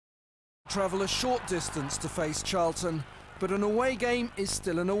travel a short distance to face Charlton, but an away game is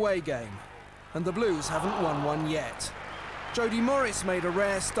still an away game, and the Blues haven't won one yet. Jody Morris made a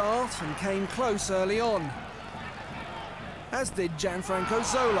rare start and came close early on, as did Gianfranco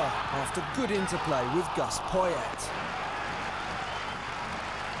Zola after good interplay with Gus Poyet.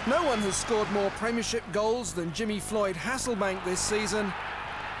 No one has scored more Premiership goals than Jimmy Floyd Hasselbaink this season,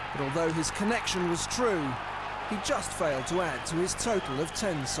 but although his connection was true, he just failed to add to his total of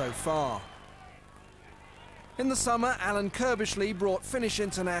 10 so far. In the summer, Alan Kirbishley brought Finnish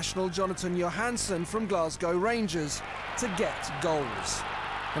international Jonathan Johansson from Glasgow Rangers to get goals.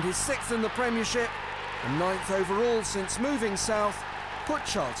 And his 6th in the Premiership and 9th overall since moving south put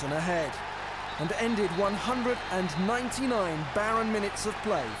Charlton ahead and ended 199 barren minutes of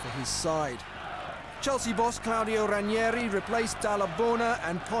play for his side. Chelsea boss Claudio Ranieri replaced Dalla, Bona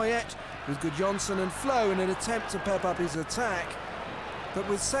and Poyet with Gudjohnsen and Flo in an attempt to pep up his attack. But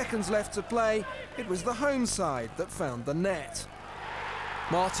with seconds left to play, it was the home side that found the net.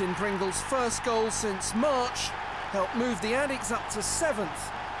 Martin Pringle's first goal since March helped move the Addicts up to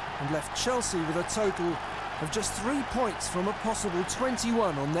 7th and left Chelsea with a total of just 3 points from a possible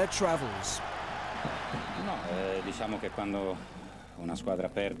 21 on their travels. No, diciamo che quando una squadra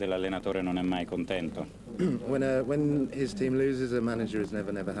perde l'allenatore non è mai contento. When his team loses, a manager is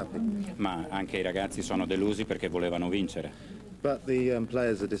never happy. Ma anche i ragazzi sono delusi perché volevano vincere. But the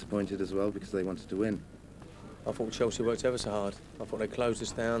players are disappointed as well because they wanted to win. I thought Chelsea worked ever so hard. I thought they closed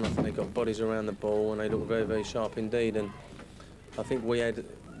us down. I think they got bodies around the ball and they looked very, very sharp indeed. And I think we had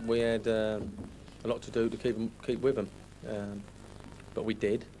a lot to do to keep with them. But we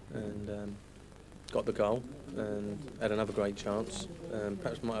did, and got the goal and had another great chance.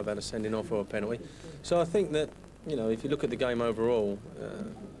 Perhaps might have had a sending off or a penalty. So I think that, you know, if you look at the game overall,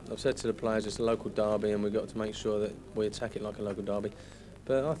 I've said to the players it's a local derby and we've got to make sure that we attack it like a local derby.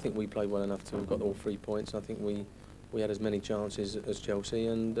 But I think we played well enough to have got all 3 points. I think we had as many chances as Chelsea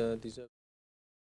and deserved.